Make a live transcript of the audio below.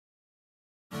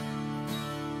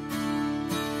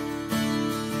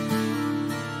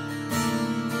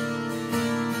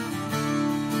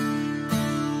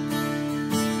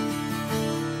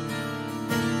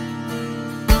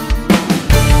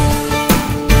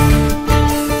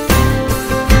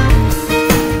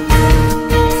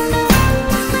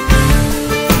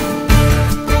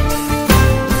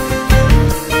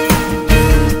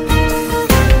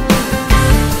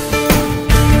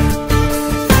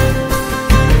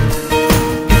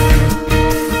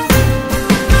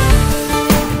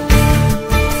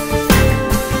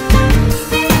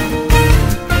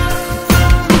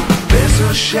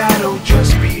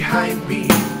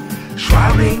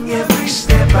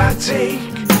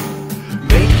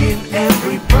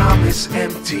was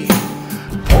empty,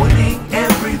 pointing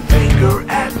every finger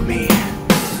at me,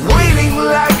 waiting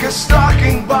like a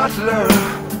stalking butler,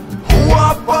 who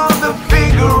up on the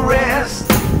finger rest.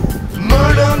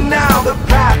 Murder now the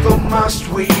path, or must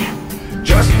we,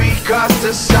 just because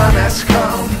the sun has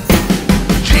come?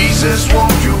 Jesus,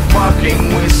 won't you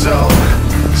fucking whistle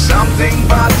something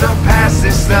but the past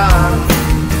is done?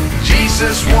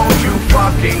 Jesus, won't you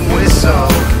fucking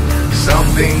whistle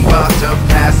something but the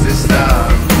past is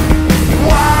done?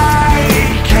 Why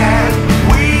can't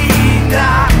we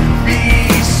not be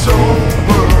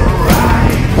sober? I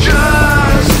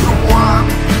just want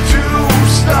to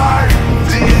start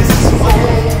this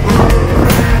over.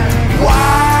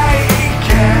 Why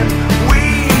can't we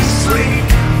sleep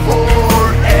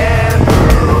forever?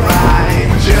 I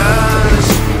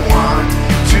just want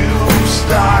to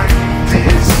start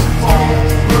this over.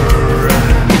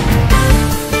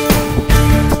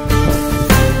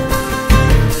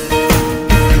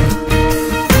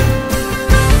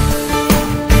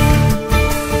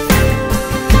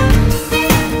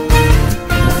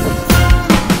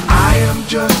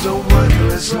 Just a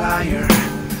worthless liar,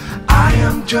 I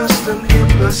am just an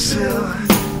imbecile.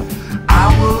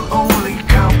 I will only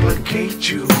complicate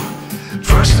you,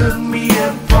 trust in me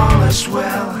and fall as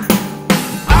well.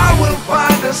 I will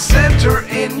find a center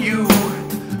in you,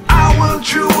 I will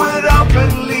chew it up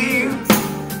and leave.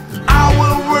 I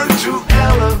will work to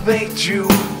elevate you,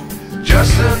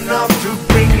 just enough to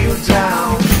bring you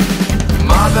down.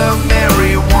 Mother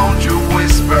Mary, won't you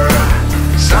whisper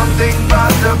something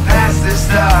but the past is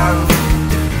done?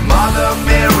 Mother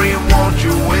Mary, won't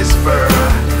you whisper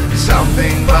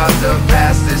something but the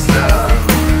past is done?